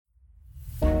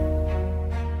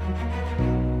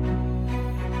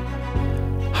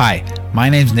Hi, my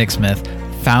name's Nick Smith,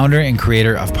 founder and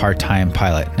creator of Part-Time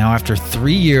Pilot. Now, after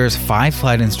 3 years, 5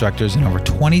 flight instructors, and over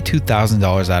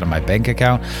 $22,000 out of my bank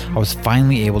account, I was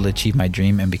finally able to achieve my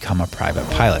dream and become a private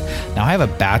pilot. Now, I have a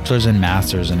bachelor's and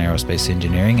master's in aerospace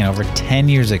engineering and over 10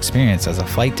 years experience as a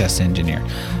flight test engineer.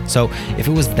 So if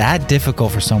it was that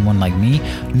difficult for someone like me,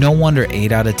 no wonder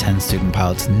 8 out of 10 student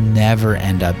pilots never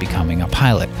end up becoming a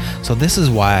pilot. So this is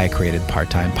why I created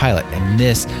Part-Time Pilot, and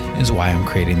this is why I'm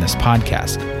creating this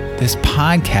podcast. This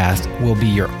podcast will be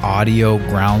your audio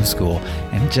ground school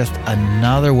and just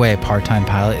another way Part-Time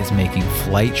Pilot is making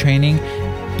flight training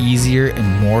easier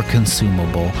and more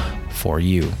consumable for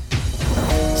you.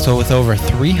 So with over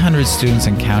 300 students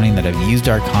and counting that have used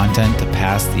our content to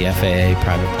pass the FAA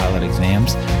private pilot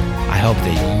exams, I hope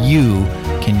that you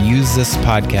can use this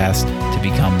podcast to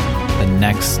become the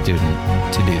next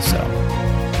student to do so.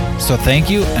 So thank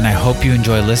you, and I hope you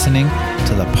enjoy listening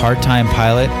to the Part-Time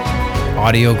Pilot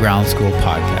Audio Ground School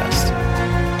podcast.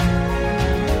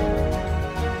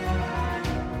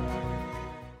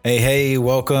 Hey,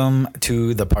 welcome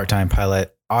to the Part-Time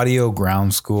Pilot Audio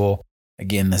Ground School.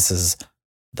 Again, this is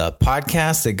the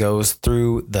podcast that goes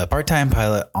through the Part-Time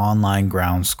Pilot online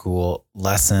ground school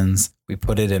lessons. We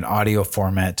put it in audio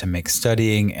format to make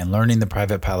studying and learning the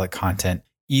private pilot content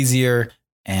easier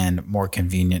and more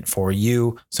convenient for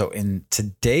you. So in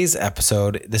today's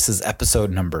episode, this is episode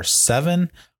number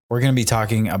 7. We're going to be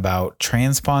talking about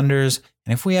transponders,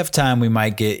 and if we have time, we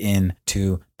might get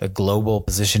into the Global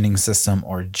Positioning System,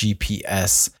 or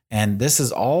GPS. And this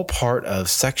is all part of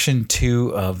Section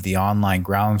 2 of the online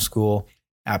ground school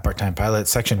at Part-Time Pilot.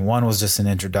 Section 1 was just an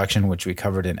introduction, which we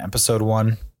covered in episode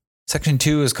 1. Section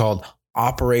 2 is called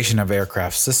Operation of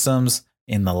Aircraft Systems.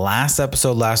 In the last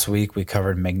episode last week, we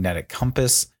covered magnetic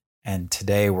compass. And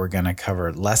today we're going to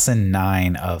cover lesson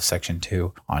 9 of section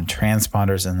 2 on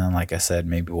transponders. And then, like I said,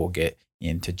 maybe we'll get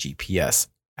into GPS.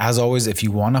 As always, if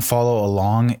you want to follow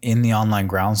along in the online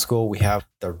ground school, we have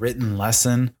the written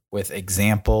lesson with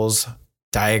examples,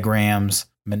 diagrams,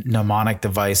 mnemonic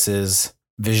devices,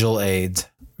 visual aids,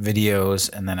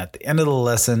 videos. And then at the end of the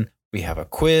lesson, we have a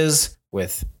quiz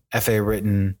with FA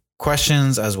written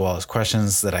questions, as well as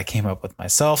questions that I came up with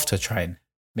myself to try and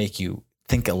make you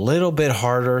think a little bit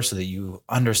harder so that you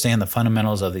understand the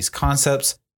fundamentals of these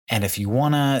concepts. And if you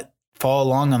want to follow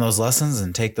along on those lessons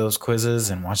and take those quizzes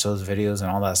and watch those videos and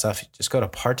all that stuff, just go to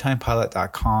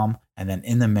parttimepilot.com, and then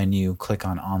in the menu, click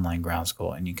on online ground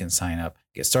school and you can sign up,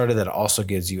 get started. That also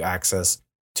gives you access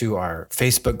to our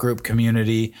Facebook group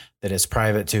community that is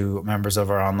private to members of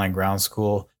our online ground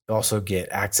school. You also get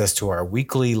access to our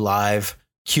weekly live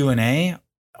Q&A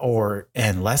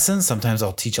and lessons. Sometimes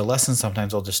I'll teach a lesson,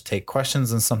 sometimes I'll just take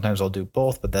questions, and sometimes I'll do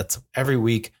both. But that's every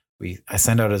week. I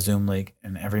send out a Zoom link,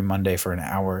 and every Monday for an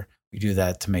hour, we do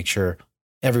that to make sure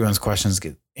everyone's questions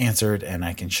get answered, and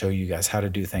I can show you guys how to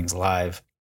do things live.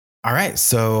 All right,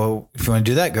 so if you want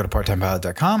to do that, go to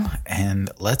parttimepilot.com,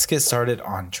 and let's get started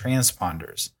on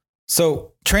transponders.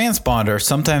 So transponder,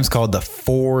 sometimes called the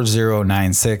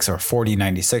 4096 or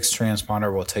 4096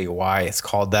 transponder, we'll tell you why it's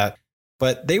called that.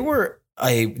 But they were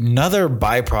another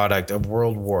byproduct of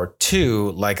World War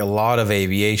II, like a lot of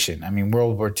aviation. I mean,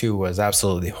 World War II was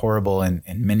absolutely horrible in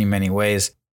many, many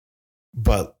ways,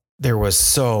 but there was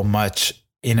so much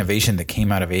innovation that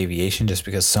came out of aviation just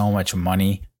because so much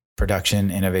money,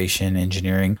 production, innovation,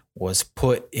 engineering was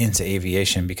put into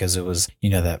aviation because it was,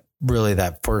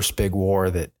 that first big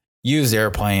war that used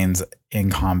airplanes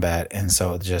in combat. And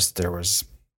so there was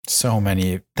so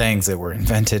many things that were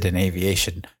invented in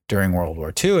aviation during World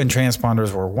War II, and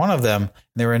transponders were one of them.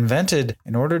 They were invented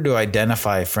in order to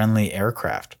identify friendly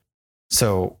aircraft.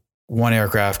 So one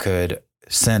aircraft could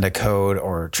send a code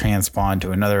or transpond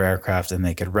to another aircraft, and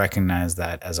they could recognize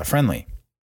that as a friendly.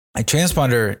 A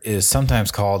transponder is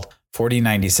sometimes called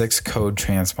 4096 code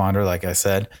transponder, like I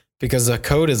said, because a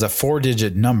code is a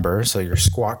 4-digit number. So your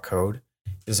squawk code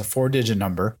is a 4-digit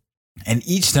number, and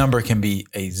each number can be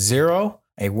a 0,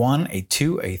 a 1, a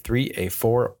 2, a 3, a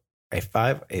 4, a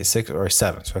 5, a 6, or a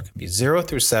 7. So it can be 0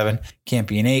 through 7, can't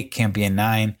be an 8, can't be a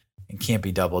 9, and can't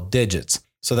be double digits.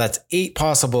 So that's 8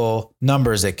 possible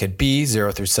numbers it could be,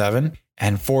 0 through 7,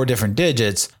 and 4 different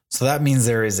digits. So that means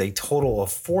there is a total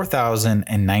of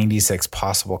 4,096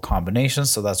 possible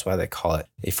combinations. So that's why they call it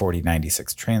a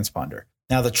 4096 transponder.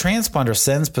 Now, the transponder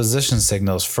sends position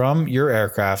signals from your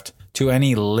aircraft to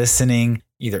any listening,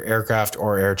 either aircraft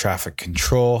or air traffic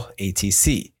control,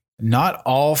 ATC. Not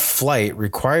all flight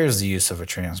requires the use of a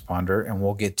transponder, and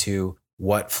we'll get to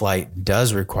what flight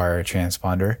does require a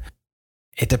transponder.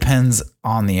 It depends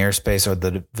on the airspace or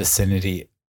the vicinity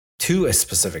to a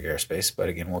specific airspace, but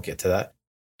again, we'll get to that.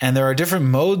 And there are different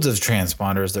modes of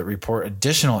transponders that report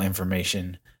additional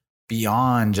information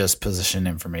beyond just position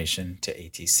information to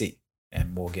ATC.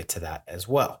 And we'll get to that as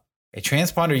well. A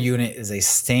transponder unit is a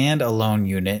standalone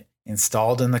unit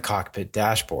installed in the cockpit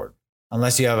dashboard.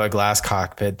 Unless you have a glass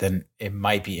cockpit, then it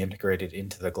might be integrated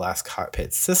into the glass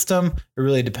cockpit system. It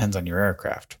really depends on your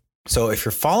aircraft. So if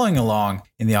you're following along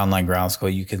in the online ground school,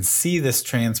 you can see this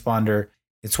transponder.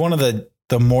 It's one of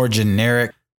the more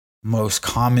generic, most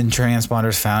common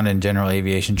transponders found in general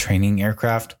aviation training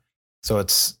aircraft. So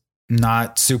it's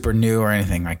not super new or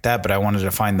anything like that, but I wanted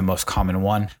to find the most common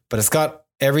one. But it's got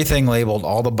everything labeled,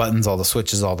 all the buttons, all the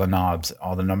switches, all the knobs,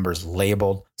 all the numbers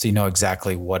labeled, so you know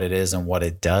exactly what it is and what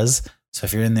it does. So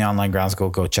if you're in the online ground school,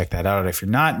 go check that out. If you're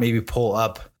not, maybe pull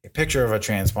up a picture of a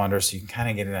transponder so you can kind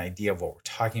of get an idea of what we're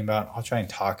talking about. I'll try and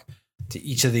talk to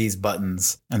each of these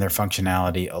buttons and their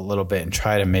functionality a little bit and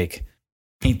try to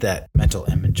paint that mental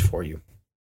image for you.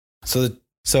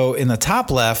 So in the top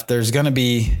left, there's going to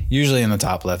be, usually in the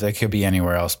top left, it could be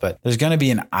anywhere else, but there's going to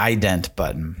be an ident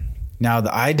button. Now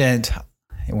the ident,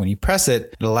 when you press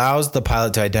it, it allows the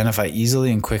pilot to identify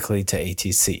easily and quickly to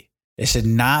ATC. It should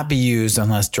not be used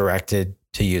unless directed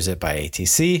to use it by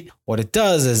ATC. What it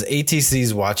does is ATC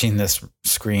is watching this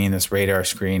screen, this radar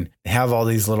screen. They have all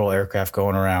these little aircraft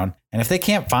going around. And if they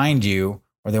can't find you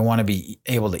or they want to be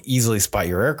able to easily spot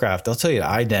your aircraft, they'll tell you to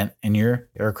ident and your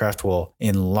aircraft will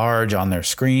enlarge on their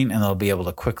screen and they'll be able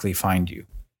to quickly find you.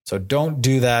 So don't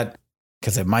do that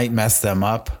because it might mess them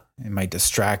up. It might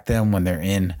distract them when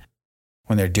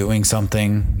they're doing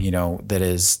something, that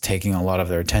is taking a lot of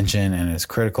their attention and is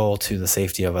critical to the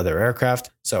safety of other aircraft.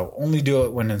 So only do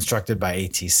it when instructed by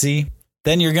ATC.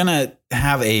 Then you're going to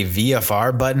have a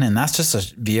VFR button, and that's just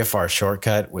a VFR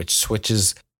shortcut, which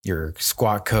switches your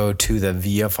squawk code to the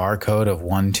VFR code of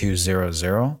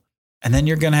 1200. And then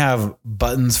you're going to have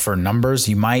buttons for numbers.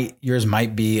 Yours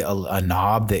might be a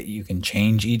knob that you can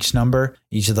change each number,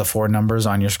 each of the 4 numbers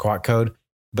on your squawk code.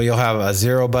 But you'll have a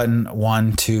 0 button,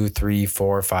 1, 2, 3,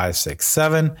 4, 5, 6,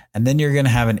 7. And then you're going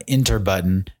to have an enter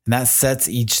button, and that sets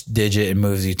each digit and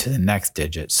moves you to the next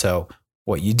digit. So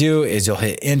what you do is you'll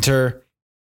hit enter,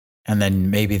 and then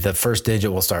maybe the first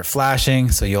digit will start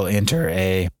flashing. So you'll enter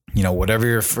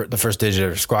whatever the first digit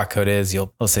of your squawk code is.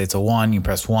 Let's say it's a 1, you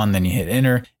press 1, then you hit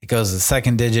enter. It goes to the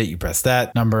second digit, you press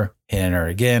that number, hit enter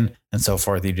again, and so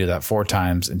forth. You do that 4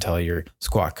 times until your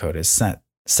squawk code is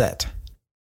set.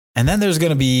 And then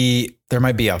there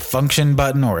might be a function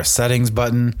button or a settings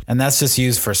button, and that's just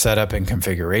used for setup and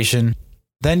configuration.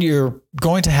 Then you're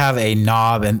going to have a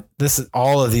knob, and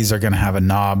all of these are going to have a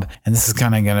knob, and this is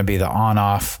kind of going to be the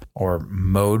on-off or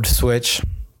mode switch.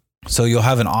 So you'll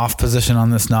have an off position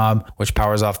on this knob, which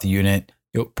powers off the unit.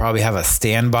 You'll probably have a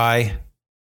standby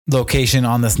location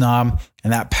on this knob,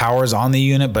 and that powers on the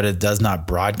unit, but it does not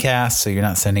broadcast. So you're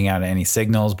not sending out any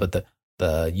signals, but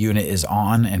the unit is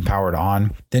on and powered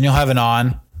on. Then you'll have an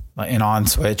on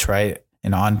switch, right?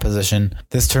 An on position.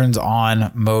 This turns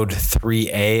on mode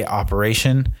 3A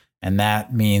operation, and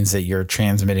that means that you're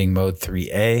transmitting mode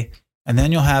 3A. And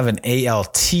then you'll have an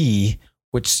ALT,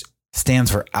 which stands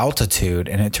for altitude,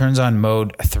 and it turns on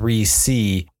mode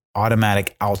 3C,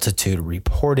 automatic altitude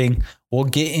reporting. We'll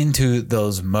get into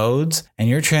those modes, and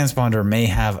your transponder may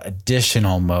have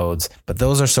additional modes, but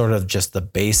those are sort of just the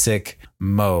basic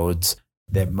modes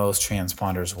that most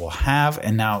transponders will have.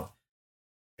 And now,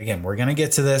 again, we're going to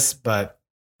get to this, but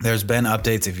there's been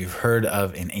updates. If you've heard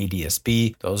of an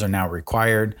ADSB, those are now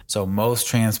required. So most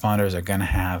transponders are going to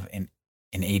have an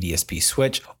ADSB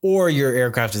switch, or your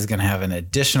aircraft is going to have an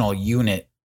additional unit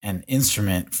and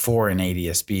instrument for an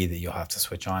ADSB that you'll have to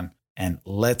switch on. And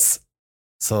let's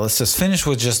just finish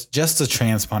with just the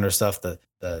transponder stuff,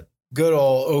 the good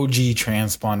old OG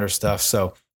transponder stuff.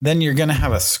 So then you're going to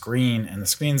have a screen, and the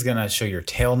screen's going to show your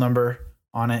tail number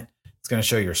on it. It's going to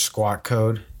show your squawk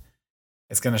code.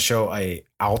 It's going to show a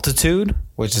altitude,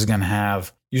 which is going to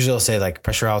have, usually it'll say like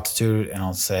pressure altitude, and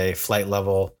it'll say flight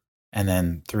level, and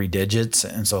then 3 digits.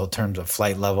 And so in terms of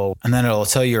flight level, and then it'll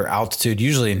tell you your altitude,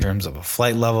 usually in terms of a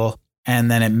flight level. And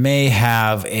then it may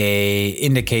have a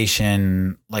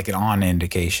indication, like an on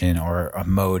indication or a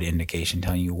mode indication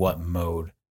telling you what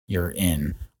mode you're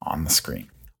in on the screen.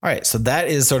 All right, so that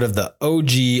is sort of the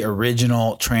OG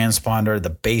original transponder, the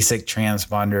basic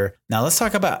transponder. Now let's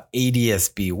talk about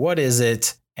ADSB. What is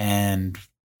it and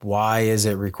why is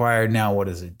it required now? What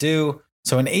does it do?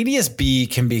 So an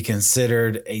ADSB can be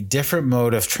considered a different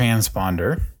mode of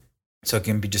transponder. So it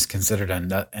can be just considered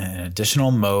an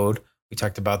additional mode. We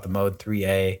talked about the mode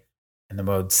 3A and the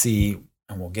mode C,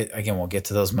 and we'll get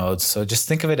to those modes. So just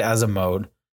think of it as a mode.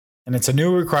 And it's a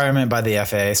new requirement by the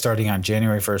FAA starting on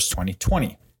January 1st,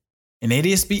 2020. An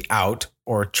ADS-B out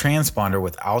or transponder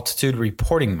with altitude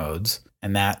reporting modes,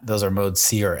 and those are modes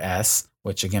C or S,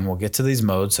 which again, we'll get to these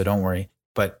modes, so don't worry.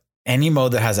 But any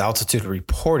mode that has altitude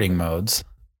reporting modes,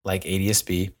 like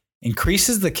ADS-B,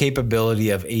 increases the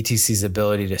capability of ATC's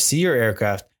ability to see your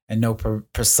aircraft and know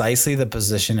precisely the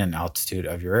position and altitude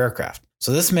of your aircraft.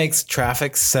 So this makes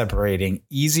traffic separating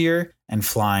easier and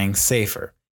flying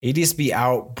safer. ADS-B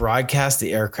out broadcasts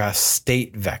the aircraft's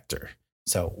state vector.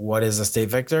 So what is a state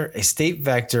vector? A state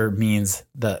vector means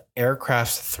the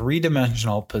aircraft's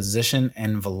three-dimensional position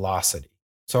and velocity.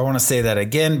 So I want to say that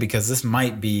again because this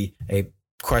might be a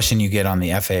question you get on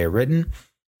the FAA written.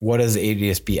 What does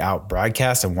ADS-B out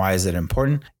broadcast and why is it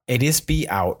important? ADS-B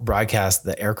out broadcasts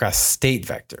the aircraft's state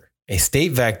vector. A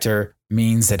state vector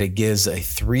means that it gives a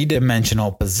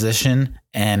three-dimensional position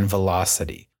and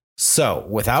velocity. So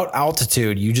without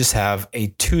altitude, you just have a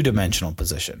two-dimensional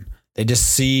position. They just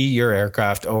see your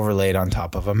aircraft overlaid on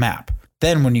top of a map.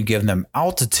 Then when you give them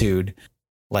altitude,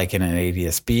 like in an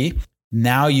ADS-B,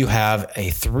 now you have a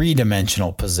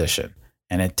three-dimensional position.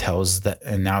 And it tells that,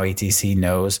 and now ATC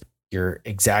knows your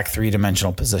exact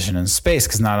three-dimensional position in space,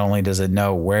 because not only does it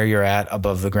know where you're at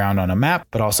above the ground on a map,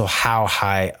 but also how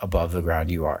high above the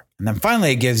ground you are. And then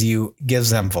finally, it gives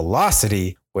them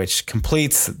velocity, which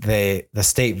completes the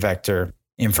state vector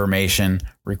information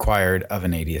required of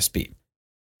an ADS-B.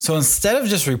 So instead of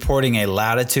just reporting a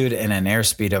latitude and an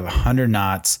airspeed of 100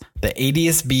 knots, the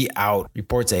ADS-B out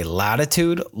reports a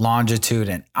latitude, longitude,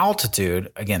 and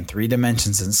altitude, again, 3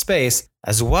 dimensions in space,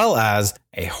 as well as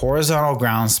a horizontal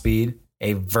ground speed,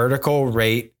 a vertical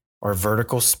rate or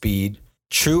vertical speed,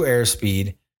 true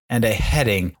airspeed, and a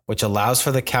heading, which allows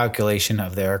for the calculation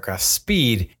of the aircraft's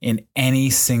speed in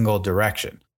any single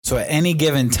direction. So at any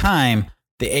given time,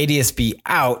 the ADS-B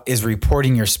out is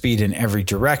reporting your speed in every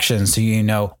direction, so you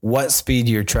know what speed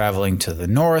you're traveling to the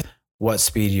north, what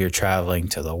speed you're traveling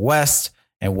to the west,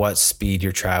 and what speed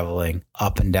you're traveling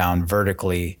up and down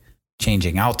vertically,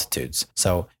 changing altitudes.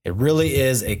 So it really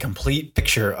is a complete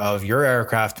picture of your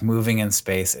aircraft moving in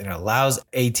space, and it allows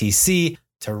ATC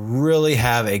to really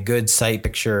have a good sight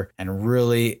picture and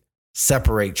really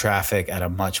separate traffic at a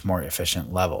much more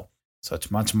efficient level. So it's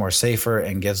much more safer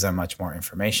and gives them much more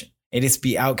information.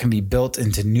 ADS-B out can be built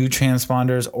into new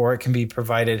transponders, or it can be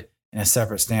provided in a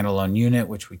separate standalone unit,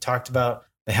 which we talked about.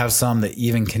 They have some that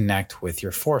even connect with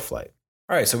your ForeFlight.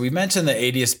 All right, so we mentioned that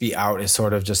ADS-B out is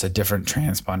sort of just a different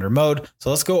transponder mode. So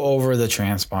let's go over the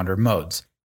transponder modes.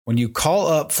 When you call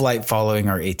up flight following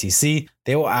or ATC,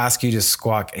 they will ask you to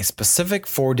squawk a specific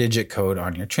 4-digit code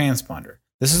on your transponder.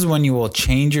 This is when you will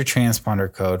change your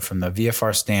transponder code from the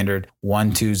VFR standard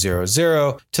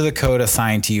 1200 to the code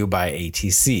assigned to you by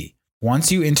ATC.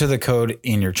 Once you enter the code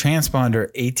in your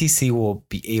transponder, ATC will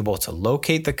be able to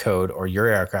locate the code or your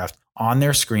aircraft on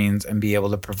their screens and be able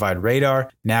to provide radar,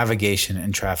 navigation,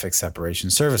 and traffic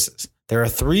separation services. There are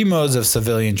 3 modes of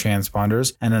civilian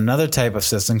transponders and another type of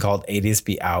system called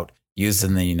ADS-B out used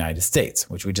in the United States,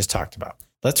 which we just talked about.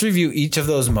 Let's review each of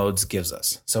those modes gives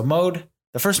us. So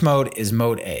the first mode is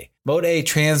Mode A. Mode A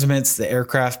transmits the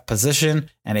aircraft position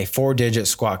and a 4-digit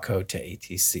squawk code to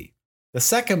ATC. The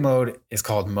second mode is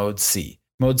called Mode C.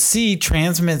 Mode C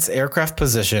transmits aircraft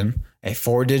position, a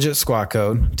 4-digit squawk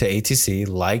code to ATC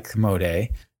like Mode A,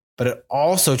 but it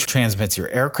also transmits your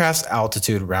aircraft's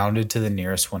altitude rounded to the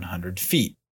nearest 100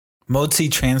 feet. Mode C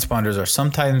transponders are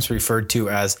sometimes referred to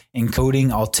as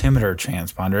encoding altimeter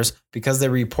transponders because they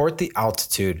report the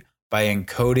altitude by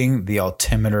encoding the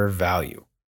altimeter value.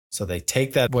 So they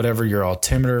take that, whatever your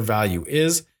altimeter value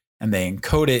is, and they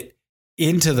encode it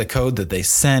into the code that they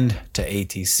send to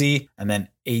ATC, and then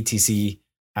ATC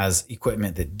has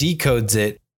equipment that decodes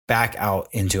it back out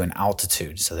into an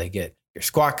altitude. So they get your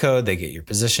squawk code, they get your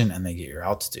position, and they get your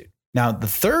altitude. Now, the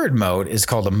third mode is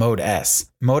called a Mode S.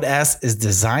 Mode S is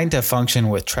designed to function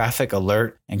with traffic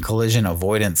alert and collision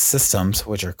avoidance systems,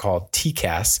 which are called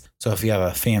TCAS. So if you have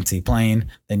a fancy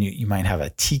plane, then you might have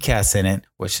a TCAS in it,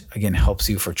 which again helps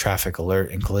you for traffic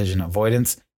alert and collision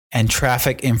avoidance, and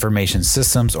traffic information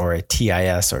systems, or a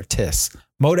TIS or TIS.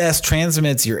 Mode S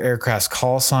transmits your aircraft's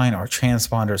call sign or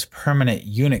transponder's permanent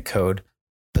unit code,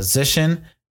 position,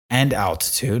 and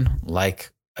altitude,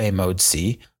 like a Mode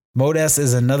C. Mode S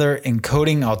is another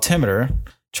encoding altimeter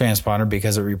transponder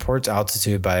because it reports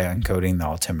altitude by encoding the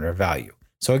altimeter value.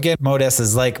 So again, Mode S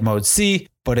is like Mode C,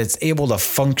 but it's able to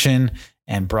function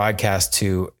and broadcast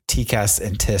to TCAS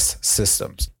and TIS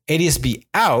systems. ADS-B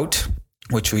out,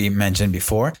 which we mentioned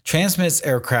before, transmits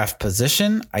aircraft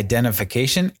position,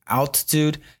 identification,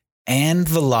 altitude, and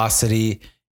velocity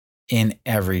in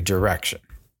every direction.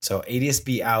 So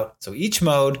ADS-B out. So each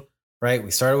mode, right?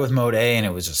 We started with Mode A and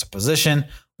it was just a position.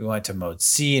 We went to mode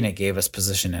C and it gave us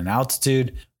position and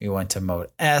altitude. We went to mode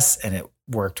S and it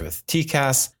worked with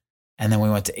TCAS. And then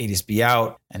we went to ADS-B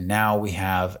out. And now we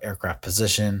have aircraft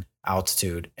position,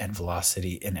 altitude, and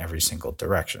velocity in every single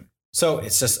direction. So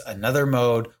it's just another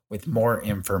mode with more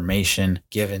information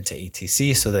given to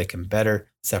ATC so they can better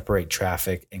separate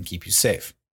traffic and keep you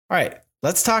safe. All right,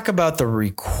 let's talk about the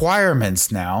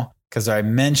requirements now, because I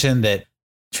mentioned that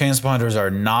transponders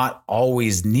are not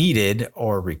always needed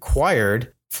or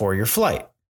required for your flight.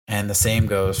 And the same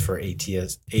goes for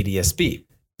ADS-B.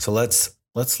 So let's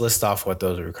list off what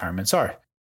those requirements are.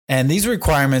 And these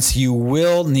requirements you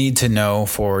will need to know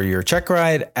for your check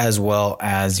ride as well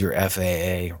as your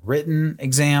FAA written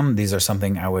exam. These are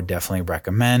something I would definitely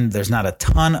recommend. There's not a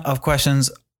ton of questions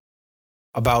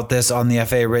about this on the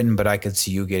FAA written, but I could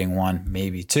see you getting one,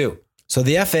 maybe two. So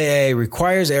the FAA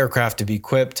requires aircraft to be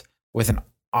equipped with an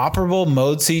operable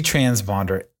Mode C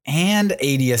transponder and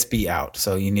ADS-B out.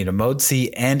 So you need a Mode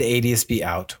C and ADS-B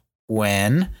out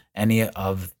when any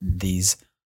of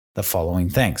the following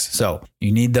things. So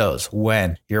you need those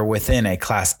when you're within a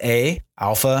Class A,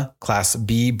 Alpha, Class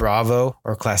B, Bravo,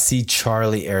 or Class C,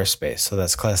 Charlie airspace. So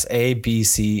that's Class A, B,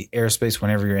 C airspace.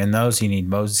 Whenever you're in those, you need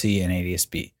Mode C and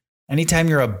ADS-B. Anytime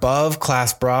you're above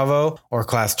Class Bravo or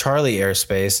Class Charlie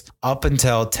airspace up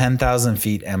until 10,000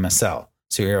 feet MSL.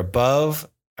 So you're above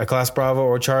a Class Bravo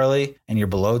or Charlie and you're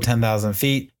below 10,000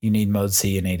 feet, you need Mode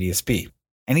C and ADS-B.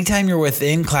 Anytime you're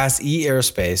within Class E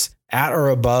airspace at or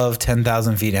above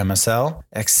 10,000 feet MSL,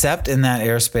 except in that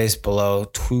airspace below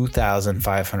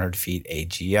 2,500 feet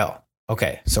AGL.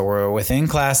 Okay, so we're within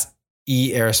Class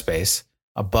E airspace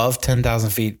above 10,000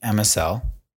 feet MSL,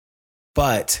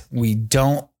 but we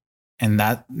don't, and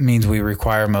that means we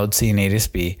require Mode C and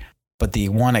ADS-B, but the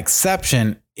one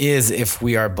exception is if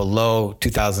we are below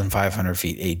 2,500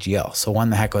 feet AGL. So when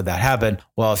the heck would that happen?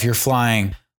 Well, if you're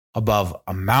flying above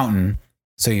a mountain,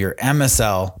 so your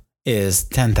MSL is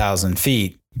 10,000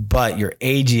 feet, but your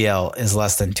AGL is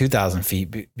less than 2,000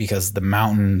 feet because the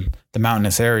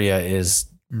mountainous area is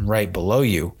right below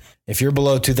you. If you're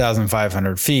below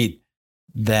 2,500 feet,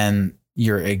 then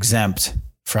you're exempt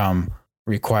from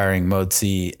requiring Mode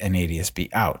C and ADS-B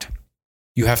out.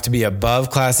 You have to be above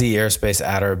Class E airspace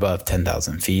at or above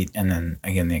 10,000 feet. And then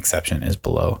again, the exception is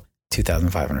below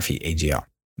 2,500 feet AGL.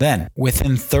 Then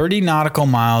within 30 nautical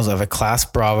miles of a Class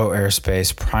Bravo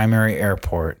airspace primary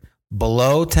airport,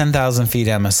 below 10,000 feet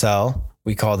MSL,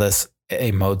 we call this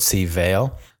a Mode C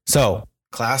veil. So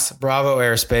Class Bravo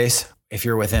airspace, if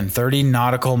you're within 30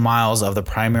 nautical miles of the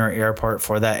primary airport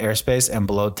for that airspace and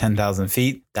below 10,000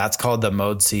 feet, that's called the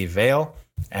Mode C veil,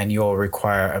 and you'll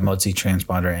require a Mode C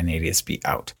transponder and ADS-B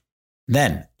out.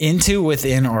 Then into,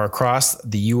 within, or across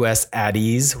the U.S.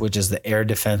 ADIZ, which is the Air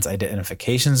Defense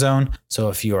Identification Zone. So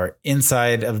if you are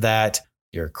inside of that,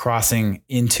 you're crossing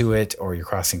into it or you're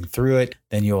crossing through it,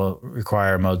 then you'll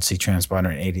require a Mode C transponder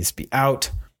and ADS-B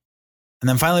out. And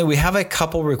then finally, we have a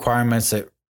couple requirements that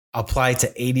apply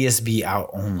to ADS-B out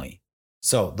only.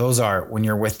 So those are when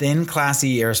you're within Class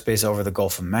E airspace over the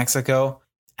Gulf of Mexico,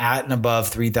 at and above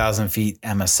 3,000 feet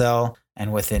MSL,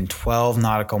 and within 12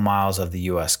 nautical miles of the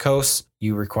U.S. coast,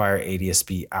 you require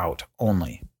ADS-B out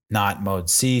only, not Mode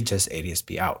C, just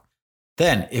ADS-B out.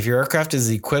 Then, if your aircraft is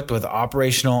equipped with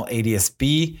operational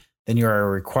ADS-B, then you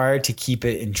are required to keep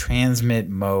it in transmit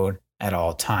mode at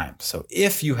all times. So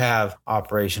if you have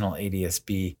operational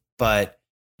ADS-B, but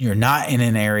you're not in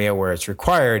an area where it's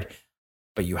required,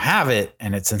 but you have it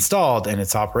and it's installed and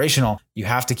it's operational, you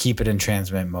have to keep it in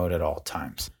transmit mode at all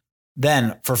times.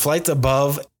 Then for flights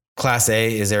above Class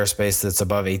A is airspace that's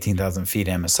above 18,000 feet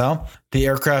MSL, the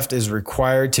aircraft is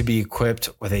required to be equipped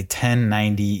with a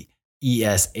 1090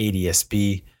 ES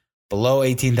ADS-B. Below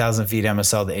 18,000 feet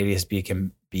MSL, the ADS-B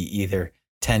can be either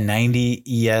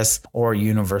 1090 ES or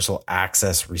Universal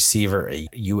Access Receiver, a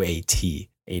UAT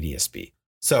ADS-B.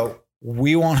 So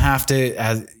we won't have to,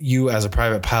 as a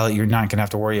private pilot, you're not going to have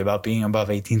to worry about being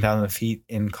above 18,000 feet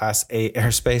in Class A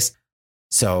airspace.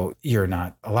 So you're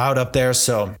not allowed up there.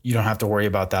 So you don't have to worry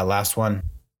about that last one.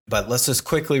 But let's just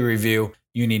quickly review.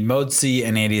 You need Mode C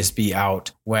and ADS-B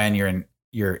out when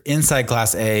you're inside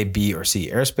Class A, B, or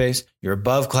C airspace. You're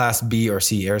above Class B or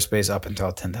C airspace up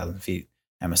until 10,000 feet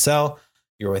MSL.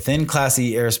 You're within Class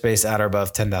E airspace at or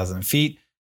above 10,000 feet,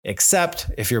 except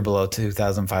if you're below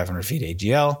 2,500 feet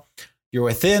AGL. You're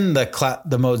within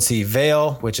the Mode C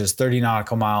veil, which is 30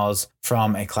 nautical miles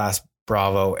from a Class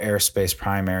Bravo airspace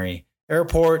primary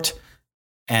airport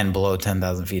and below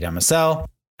 10,000 feet MSL.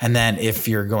 And then if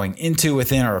you're going into,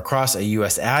 within, or across a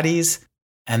U.S. ADIZ,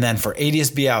 and then for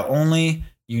ADS-B out only,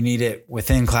 You need it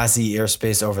within Class E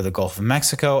airspace over the Gulf of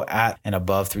Mexico at and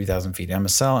above 3,000 feet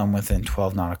MSL and within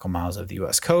 12 nautical miles of the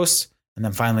U.S. coast. And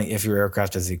then finally, if your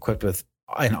aircraft is equipped with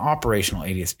an operational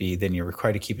ADS-B, then you're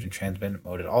required to keep it in transmit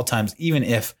mode at all times, even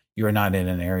if you are not in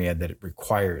an area that it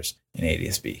requires an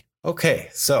ADS-B. Okay,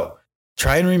 so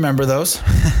try and remember those.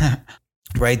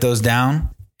 Write those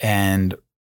down and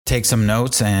take some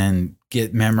notes and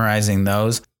get memorizing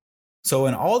those. So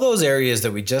in all those areas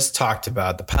that we just talked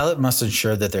about, the pilot must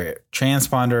ensure that their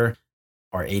transponder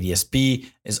or ADS-B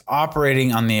is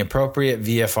operating on the appropriate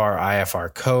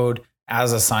VFR/IFR code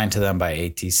as assigned to them by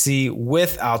ATC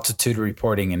with altitude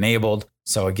reporting enabled.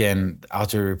 So again,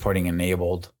 altitude reporting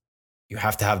enabled, you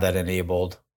have to have that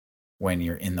enabled when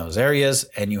you're in those areas,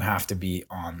 and you have to be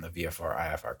on the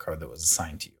VFR/IFR code that was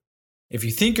assigned to you. If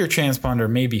you think your transponder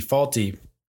may be faulty,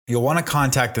 you'll want to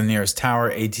contact the nearest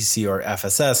tower, ATC, or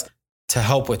FSS to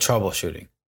help with troubleshooting.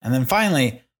 And then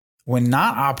finally, when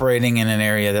not operating in an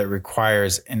area that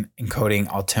requires an encoding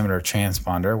altimeter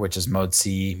transponder, which is mode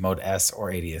C, mode S,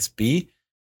 or ADS-B,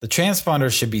 the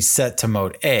transponder should be set to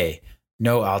mode A,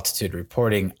 no altitude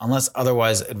reporting, unless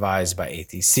otherwise advised by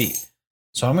ATC.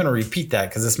 So I'm going to repeat that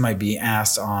because this might be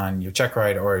asked on your check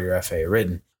ride or your FAA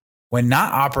written. When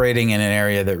not operating in an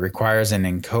area that requires an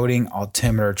encoding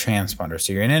altimeter transponder,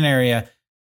 so you're in an area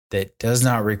that does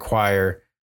not require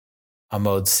a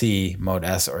mode C, mode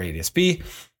S, or ADS-B,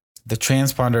 the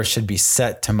transponder should be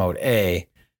set to mode A,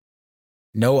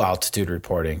 no altitude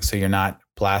reporting. So you're not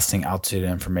blasting altitude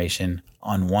information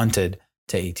unwanted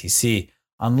to ATC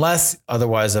unless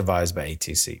otherwise advised by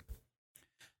ATC.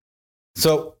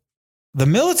 So the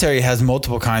military has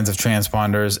multiple kinds of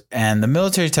transponders, and the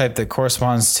military type that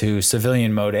corresponds to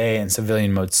civilian mode A and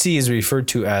civilian mode C is referred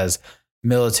to as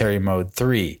military mode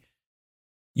 3.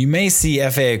 You may see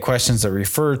FAA questions that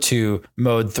refer to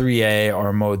mode 3A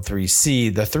or mode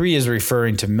 3C. The 3 is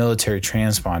referring to military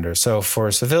transponders. So for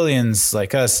civilians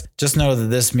like us, just know that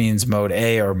this means mode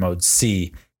A or mode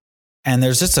C. And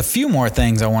there's just a few more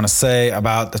things I want to say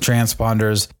about the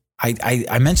transponders.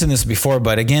 I mentioned this before,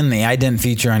 but again, the ident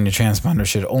feature on your transponder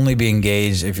should only be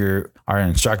engaged if you are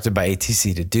instructed by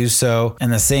ATC to do so.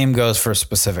 And the same goes for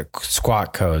specific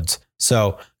squawk codes.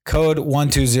 So code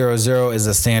 1200 is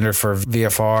the standard for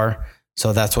VFR.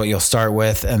 So that's what you'll start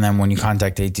with. And then when you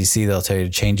contact ATC, they'll tell you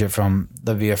to change it from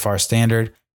the VFR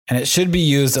standard. And it should be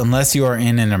used unless you are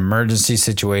in an emergency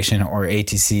situation or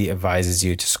ATC advises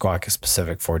you to squawk a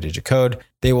specific 4-digit code.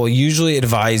 They will usually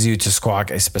advise you to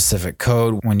squawk a specific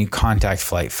code when you contact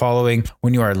flight following.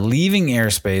 When you are leaving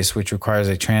airspace, which requires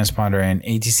a transponder, and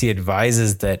ATC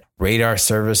advises that radar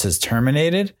service is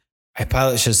terminated, a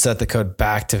pilot should set the code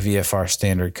back to VFR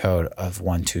standard code of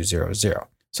 1200.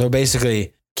 So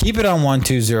basically, keep it on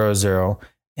 1200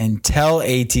 until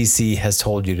ATC has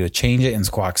told you to change it and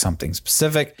squawk something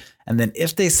specific. And then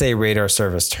if they say radar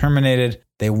service terminated,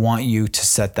 they want you to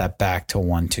set that back to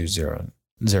 1200.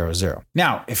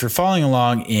 Now, if you're following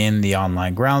along in the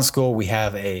online ground school, we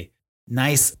have a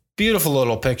nice, beautiful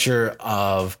little picture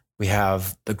of, we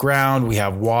have the ground, we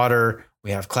have water,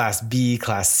 we have Class B,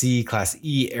 Class C, Class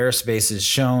E airspaces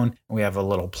shown. And we have a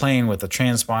little plane with a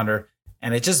transponder.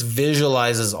 And it just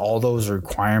visualizes all those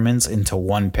requirements into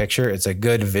one picture. It's a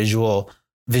good visual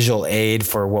aid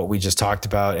for what we just talked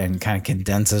about and kind of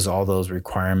condenses all those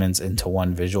requirements into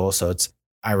one visual. So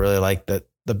I really like the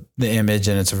image,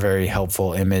 and it's a very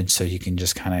helpful image. So you can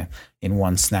just kind of in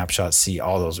one snapshot see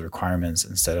all those requirements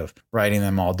instead of writing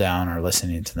them all down or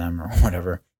listening to them or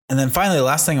whatever. And then finally, the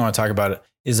last thing I want to talk about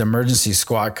is emergency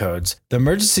squawk codes. The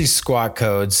emergency squawk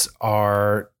codes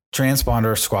are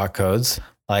transponder squawk codes,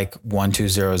 like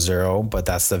 1200, but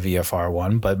that's the VFR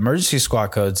one. But emergency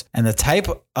squawk codes and the type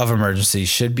of emergency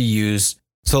should be used.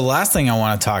 So the last thing I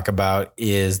want to talk about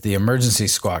is the emergency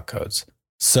squawk codes.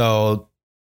 So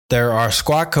there are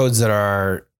squawk codes that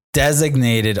are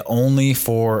designated only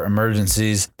for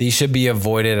emergencies. These should be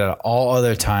avoided at all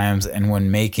other times and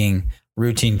when making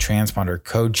routine transponder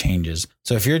code changes.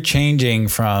 So if you're changing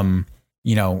from,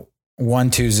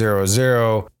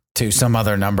 1200 to some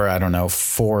other number, I don't know,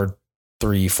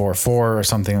 4344 or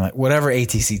something, like whatever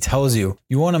ATC tells you,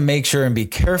 you want to make sure and be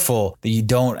careful that you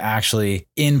don't actually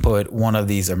input one of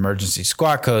these emergency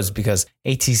squawk codes, because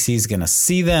ATC is going to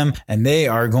see them and they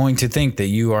are going to think that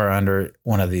you are under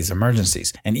one of these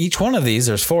emergencies. And each one of these,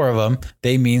 there's 4 of them,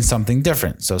 they mean something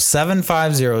different. So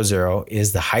 7500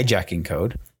 is the hijacking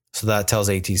code. So that tells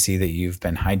ATC that you've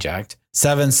been hijacked.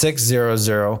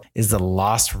 7600 is the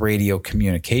lost radio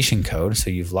communication code. So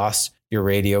you've lost your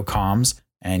radio comms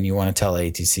and you want to tell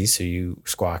ATC, so you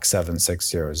squawk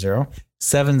 7600.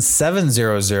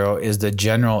 7700 is the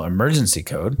general emergency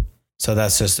code. So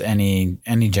that's just any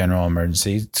general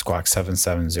emergency, squawk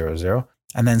 7700.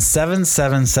 And then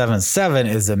 7777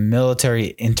 is the military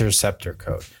interceptor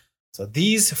code. So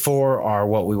these four are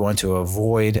what we want to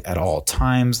avoid at all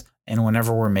times and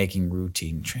whenever we're making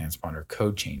routine transponder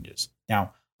code changes.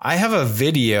 Now, I have a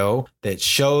video that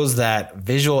shows that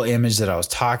visual image that I was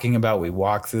talking about. We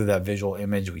walk through that visual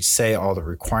image, we say all the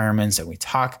requirements, and we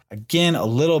talk again a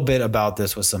little bit about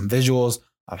this with some visuals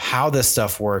of how this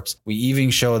stuff works. We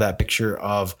even show that picture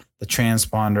of the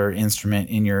transponder instrument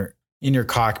in your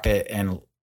cockpit and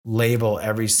label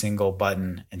every single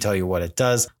button and tell you what it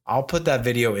does. I'll put that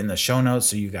video in the show notes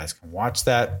so you guys can watch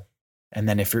that. And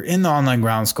then if you're in the online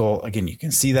ground school, again, you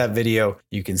can see that video,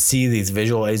 you can see these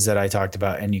visual aids that I talked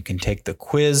about, and you can take the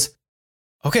quiz.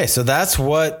 Okay, so that's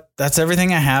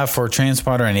everything I have for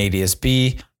transponder and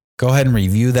ADSB. Go ahead and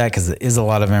review that because it is a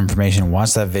lot of information.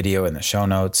 Watch that video in the show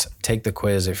notes. Take the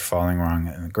quiz if you're following wrong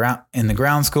in the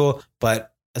ground school.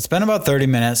 But it's been about 30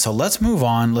 minutes, so let's move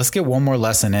on. Let's get one more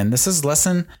lesson in. This is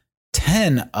lesson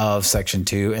 10 of section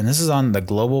 2, and this is on the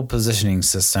Global Positioning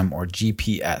System, or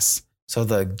GPS. So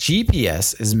the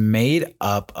GPS is made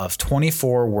up of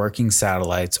 24 working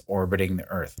satellites orbiting the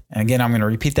Earth. And again, I'm going to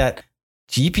repeat that.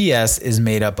 GPS is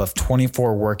made up of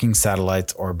 24 working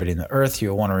satellites orbiting the Earth.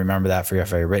 You'll want to remember that for your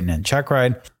FAA written and check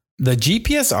ride. The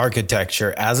GPS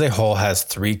architecture as a whole has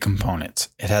 3 components.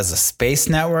 It has a space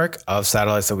network of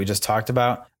satellites that we just talked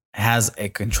about, it has a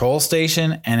control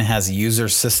station, and it has user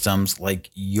systems like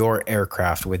your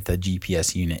aircraft with the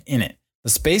GPS unit in it. The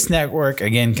space network,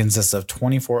 again, consists of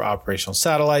 24 operational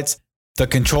satellites. The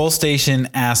control station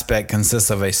aspect consists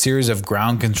of a series of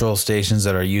ground control stations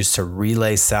that are used to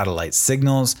relay satellite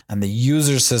signals. And the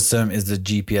user system is the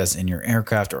GPS in your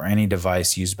aircraft or any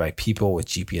device used by people with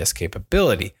GPS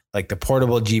capability, like the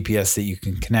portable GPS that you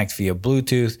can connect via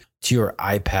Bluetooth to your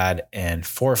iPad and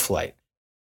ForeFlight.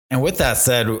 And with that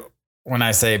said, when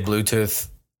I say Bluetooth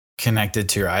connected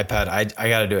to your iPad, I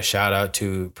got to do a shout out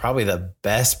to probably the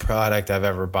best product I've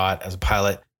ever bought as a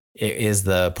pilot. It is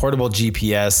the portable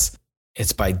GPS.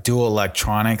 It's by Dual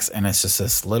Electronics, and it's just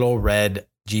this little red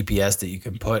GPS that you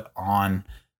can put on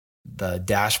the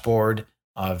dashboard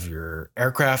of your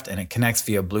aircraft, and it connects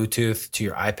via Bluetooth to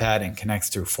your iPad and connects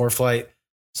through ForeFlight.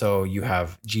 So you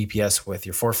have GPS with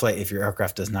your ForeFlight if your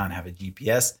aircraft does not have a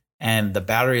GPS, and the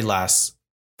battery lasts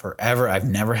forever. I've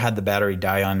never had the battery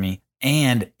die on me.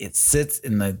 And it sits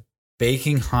in the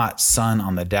baking hot sun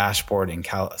on the dashboard in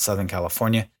Southern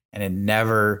California, and it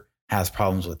never has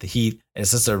problems with the heat.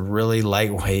 It's just a really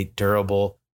lightweight,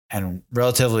 durable, and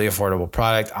relatively affordable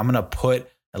product. I'm going to put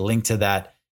a link to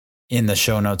that in the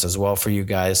show notes as well for you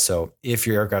guys. So if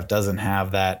your aircraft doesn't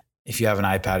have that, if you have an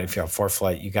iPad, if you have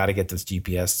ForeFlight, you got to get this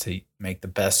GPS to make the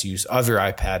best use of your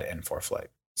iPad and ForeFlight.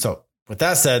 So with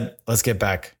that said, let's get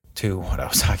back to what I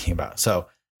was talking about. So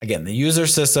again, the user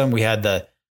system, we had the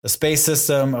space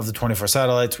system of the 24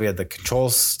 satellites. We had the control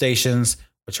stations,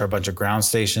 which are a bunch of ground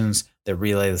stations that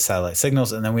relay the satellite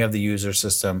signals. And then we have the user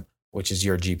system, which is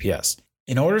your GPS.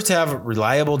 In order to have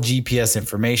reliable GPS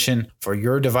information for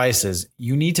your devices,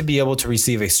 you need to be able to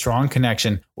receive a strong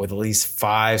connection with at least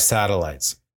 5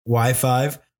 satellites. Why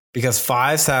 5? Because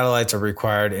 5 satellites are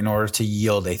required in order to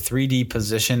yield a 3D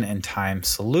position and time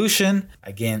solution.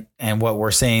 Again, and what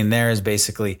we're saying there is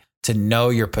basically to know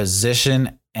your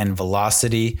position and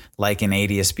velocity like an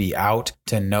ADSB out,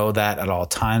 to know that at all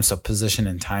times. So position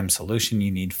and time solution, you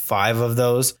need 5 of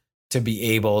those to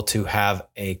be able to have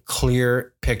a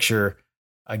clear picture,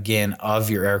 again, of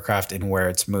your aircraft and where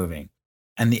it's moving.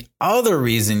 And the other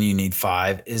reason you need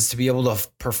 5 is to be able to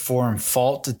perform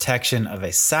fault detection of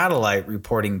a satellite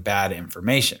reporting bad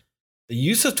information. The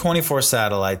use of 24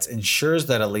 satellites ensures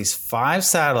that at least 5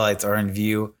 satellites are in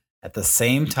view at the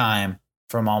same time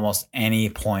from almost any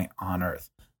point on Earth.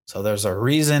 So there's a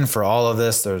reason for all of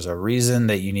this. There's a reason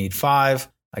that you need 5,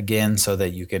 again, so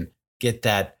that you can get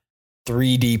that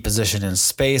 3D position in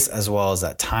space as well as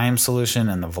that time solution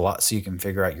and so you can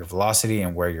figure out your velocity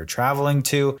and where you're traveling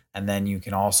to. And then you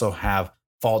can also have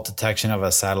fault detection of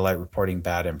a satellite reporting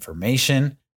bad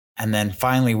information. And then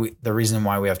finally, the reason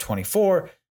why we have 24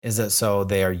 is that so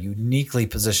they are uniquely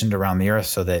positioned around the Earth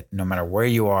so that no matter where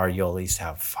you are, you'll at least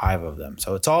have 5 of them.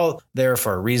 So it's all there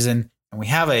for a reason. And we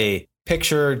have a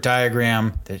picture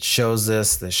diagram that shows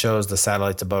this, that shows the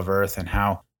satellites above Earth and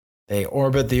how they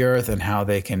orbit the Earth and how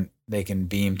they can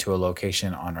beam to a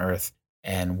location on Earth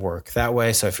and work that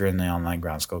way. So if you're in the online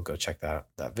ground school, go check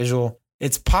that visual.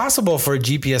 It's possible for a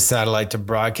GPS satellite to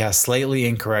broadcast slightly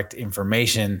incorrect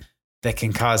information that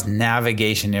can cause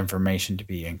navigation information to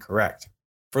be incorrect.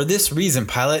 For this reason,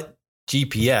 pilot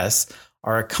GPS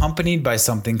are accompanied by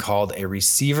something called a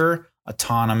receiver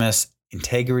autonomous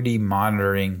Integrity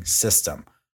Monitoring System,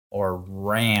 or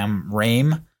RAM,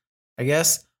 I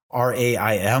guess,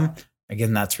 RAIM.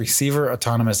 Again, that's Receiver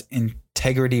Autonomous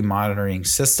Integrity Monitoring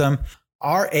System.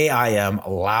 RAIM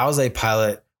allows a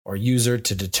pilot or user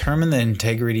to determine the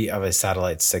integrity of a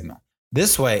satellite signal.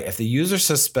 This way, if the user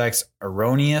suspects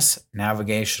erroneous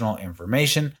navigational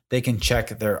information, they can check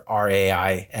their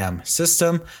RAIM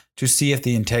system to see if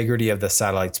the integrity of the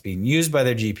satellites being used by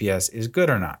their GPS is good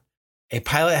or not. A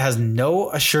pilot has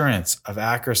no assurance of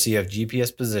accuracy of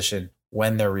GPS position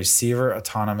when their Receiver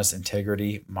Autonomous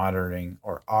Integrity Monitoring,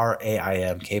 or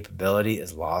RAIM, capability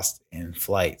is lost in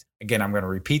flight. Again, I'm going to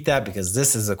repeat that because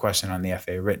this is a question on the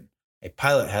FAA written. A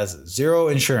pilot has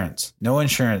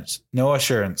no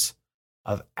assurance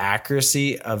of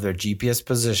accuracy of their GPS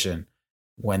position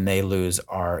when they lose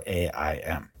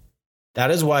RAIM. That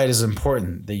is why it is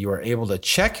important that you are able to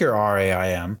check your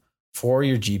RAIM for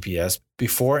your GPS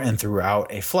before and throughout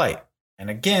a flight. And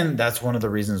again, that's one of the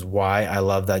reasons why I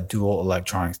love that dual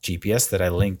electronics GPS that I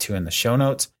linked to in the show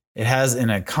notes. It has an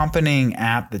accompanying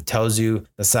app that tells you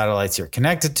the satellites you're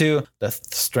connected to, the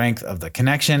strength of the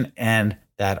connection, and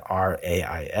that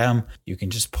RAIM. You can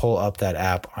just pull up that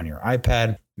app on your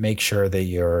iPad, make sure that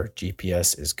your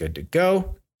GPS is good to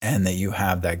go and that you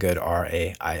have that good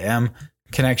RAIM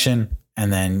connection,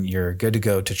 and then you're good to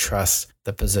go to trust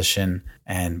the position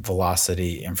and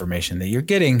velocity information that you're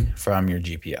getting from your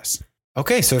GPS.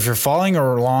 Okay, so if you're following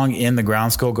along in the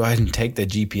ground school, go ahead and take the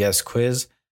GPS quiz,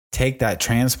 take that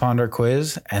transponder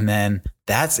quiz, and then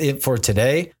that's it for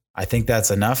today. I think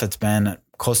that's enough. It's been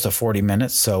close to 40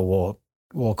 minutes, so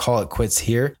we'll call it quits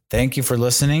here. Thank you for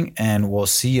listening, and we'll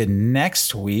see you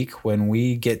next week when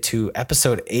we get to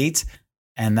episode 8,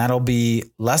 and that'll be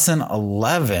lesson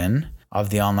 11 of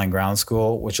the online ground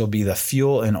school, which will be the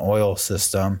fuel and oil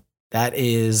system. That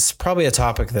is probably a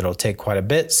topic that'll take quite a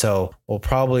bit, so we'll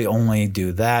probably only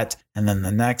do that. And then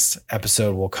the next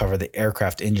episode will cover the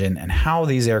aircraft engine and how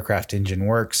these aircraft engine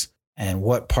works and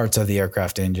what parts of the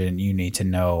aircraft engine you need to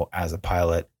know as a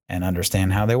pilot and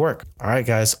understand how they work. All right,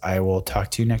 guys, I will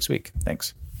talk to you next week.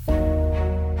 Thanks.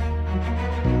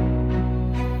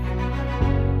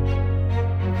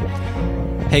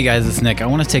 Hey guys, it's Nick. I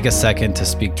want to take a second to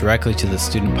speak directly to the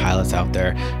student pilots out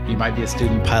there. You might be a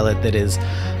student pilot that is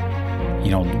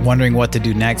wondering what to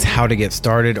do next, how to get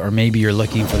started, or maybe you're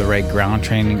looking for the right ground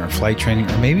training or flight training,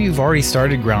 or maybe you've already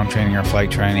started ground training or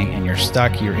flight training and you're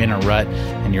stuck, you're in a rut,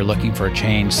 and you're looking for a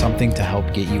change, something to help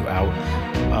get you out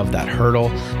of that hurdle.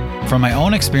 From my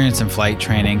own experience in flight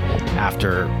training,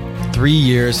 after 3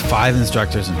 years, 5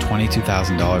 instructors, and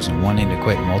 $22,000 and wanting to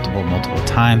quit multiple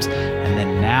times, and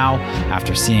then now,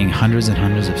 after seeing hundreds and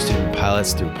hundreds of student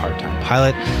pilots through Part-Time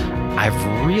Pilot,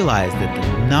 I've realized that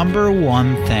the number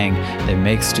one thing that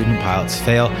makes student pilots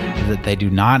fail is that they do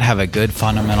not have a good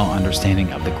fundamental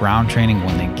understanding of the ground training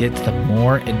when they get to the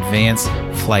more advanced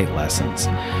flight lessons.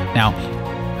 Now,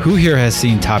 who here has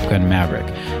seen Top Gun Maverick?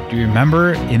 Do you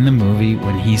remember in the movie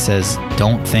when he says,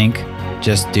 "Don't think,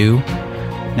 just do"?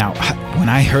 Now, when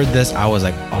I heard this, I was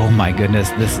like, oh my goodness,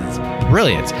 this is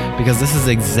brilliant, because this is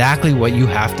exactly what you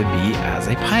have to be as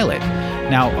a pilot.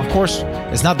 Now, of course,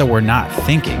 it's not that we're not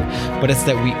thinking, but it's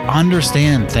that we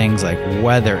understand things like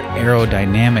weather,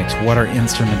 aerodynamics, what our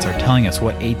instruments are telling us,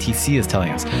 what ATC is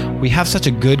telling us. We have such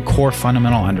a good core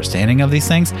fundamental understanding of these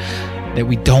things that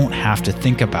we don't have to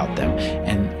think about them.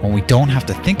 And when we don't have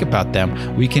to think about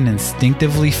them, we can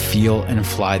instinctively feel and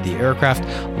fly the aircraft,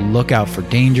 look out for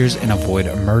dangers, and avoid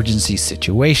emergency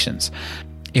situations.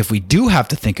 If we do have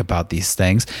to think about these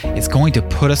things, it's going to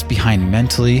put us behind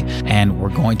mentally, and we're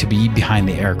going to be behind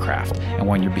the aircraft. And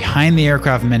when you're behind the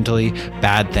aircraft mentally,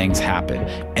 bad things happen.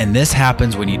 And this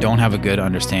happens when you don't have a good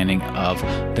understanding of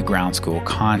the ground school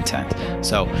content.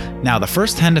 So now the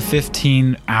first 10 to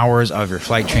 15 hours of your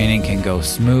flight training can go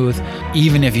smooth,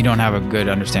 even if you don't have a good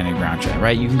understanding of ground training,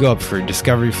 right? You can go up for a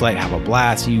discovery flight, have a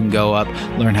blast. You can go up,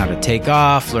 learn how to take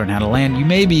off, learn how to land. You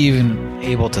may be even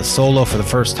able to solo for the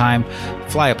first time,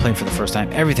 fly a plane for the first time.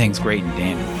 Everything's great and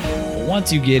dandy. But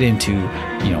once you get into,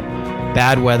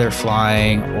 bad weather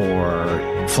flying,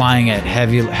 or flying at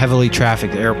heavily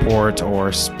trafficked airports,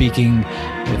 or speaking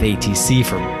with ATC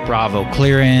for Bravo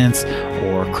clearance,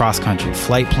 or cross-country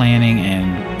flight planning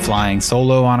and flying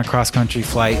solo on a cross-country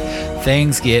flight,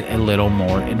 things get a little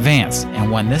more advanced. And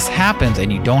when this happens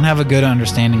and you don't have a good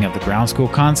understanding of the ground school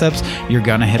concepts, you're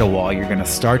going to hit a wall. You're going to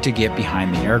start to get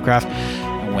behind the aircraft.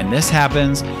 And when this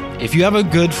happens, if you have a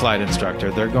good flight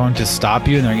instructor, they're going to stop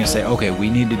you and they're going to say, okay,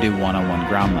 we need to do one-on-one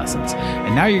ground lessons.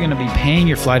 And now you're going to be paying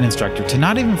your flight instructor to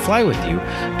not even fly with you,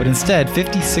 but instead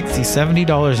 $50, $60,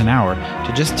 $70 an hour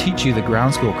to just teach you the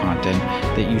ground school content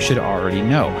that you should already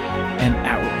know.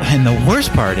 And the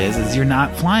worst part is you're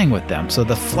not flying with them. So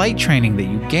the flight training that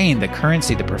you gained, the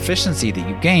currency, the proficiency that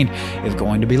you gained is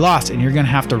going to be lost, and you're going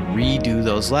to have to redo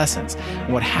those lessons.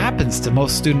 What happens to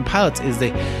most student pilots is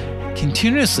they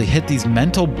continuously hit these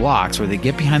mental blocks where they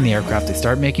get behind the aircraft, they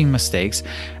start making mistakes,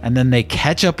 and then they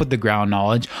catch up with the ground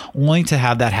knowledge only to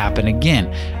have that happen again.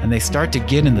 And they start to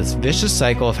get in this vicious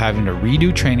cycle of having to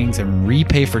redo trainings and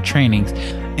repay for trainings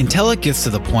until it gets to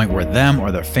the point where them or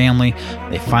their family,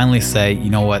 they finally say, you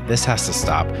know what, this has to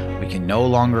stop. We can no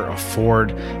longer afford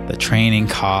the training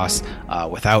costs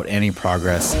without any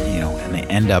progress, and they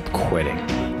end up quitting.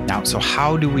 Now, so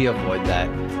how do we avoid that?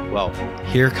 Well,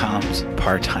 here comes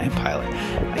part-time pilot.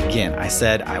 Again, I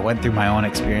said I went through my own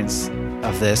experience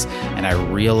of this, and I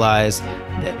realized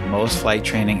that most flight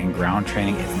training and ground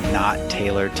training is not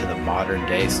tailored to the modern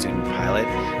day student pilot.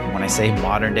 And when I say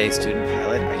modern day student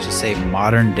pilot, I just say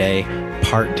modern day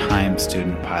part-time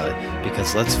student pilot,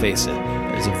 because let's face it,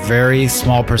 there's a very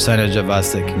small percentage of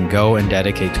us that can go and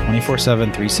dedicate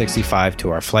 24/7, 365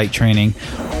 to our flight training,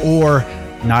 or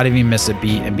not even miss a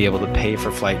beat and be able to pay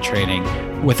for flight training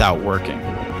without working.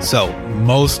 So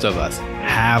most of us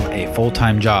have a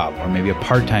full-time job or maybe a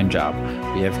part-time job.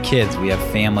 We have kids, we have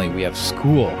family, we have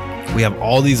school, we have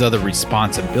all these other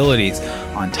responsibilities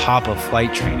on top of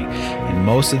flight training. And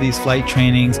most of these flight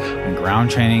trainings and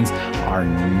ground trainings are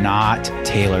not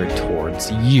tailored towards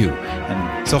you.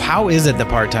 And so how is it the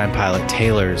part-time pilot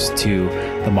tailors to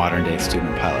the modern day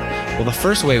student pilot? Well, the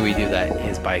first way we do that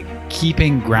is by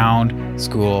keeping ground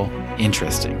school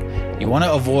interesting. You want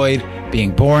to avoid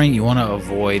being boring. You want to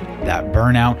avoid that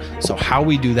burnout. So how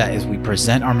we do that is we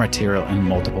present our material in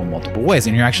multiple ways.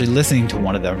 And you're actually listening to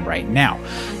one of them right now.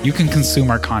 You can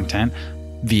consume our content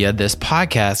via this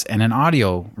podcast and an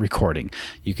audio recording.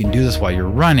 You can do this while you're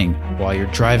running, while you're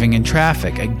driving in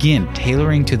traffic. Again,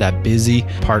 tailoring to that busy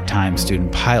part-time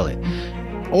student pilot.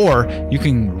 Or you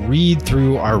can read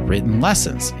through our written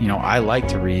lessons. I like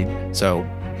to read, so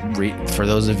for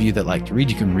those of you that like to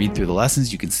read, you can read through the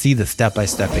lessons. You can see the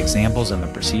step-by-step examples and the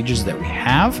procedures that we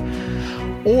have.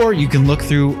 Or you can look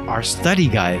through our study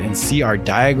guide and see our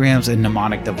diagrams and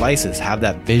mnemonic devices have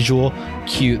that visual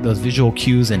cue, those visual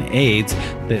cues and aids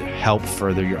that help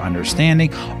further your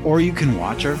understanding. Or you can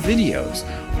watch our videos.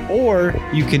 Or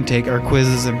you can take our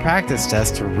quizzes and practice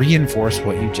tests to reinforce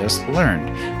what you just learned.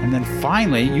 And then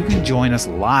finally, you can join us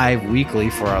live weekly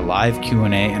for our live Q&A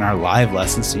and our live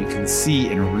lessons, so you can see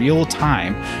in real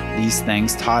time these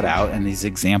things taught out and these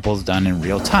examples done in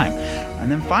real time.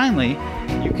 And then finally,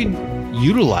 you can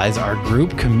utilize our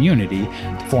group community,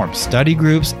 form study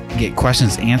groups, get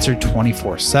questions answered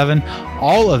 24/7.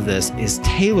 All of this is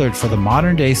tailored for the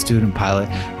modern day student pilot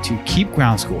to keep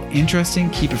ground school interesting,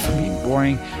 keep it from being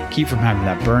boring, keep from having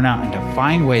that burnout, and to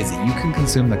find ways that you can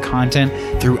consume the content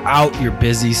throughout your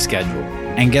busy schedule.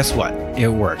 And guess what? It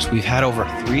works. We've had over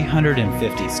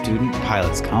 350 student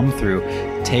pilots come through,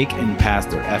 take and pass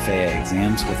their FAA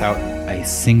exams without a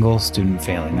single student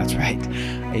failing. That's right.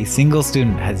 A single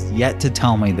student has yet to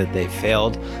tell me that they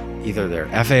failed either their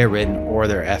FAA written or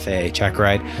their FAA check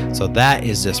ride. So that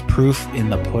is just proof in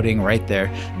the pudding right there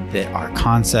that our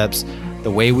concepts,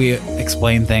 the way we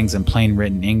explain things in plain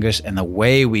written English, and the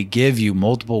way we give you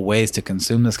multiple ways to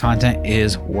consume this content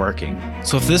is working.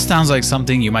 So if this sounds like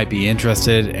something you might be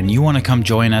interested and you want to come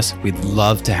join us, we'd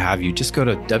love to have you. Just go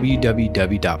to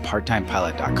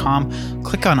www.parttimepilot.com,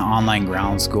 click on Online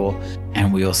Ground School,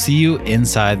 and we'll see you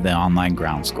inside the Online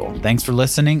Ground School. Thanks for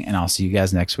listening, and I'll see you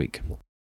guys next week.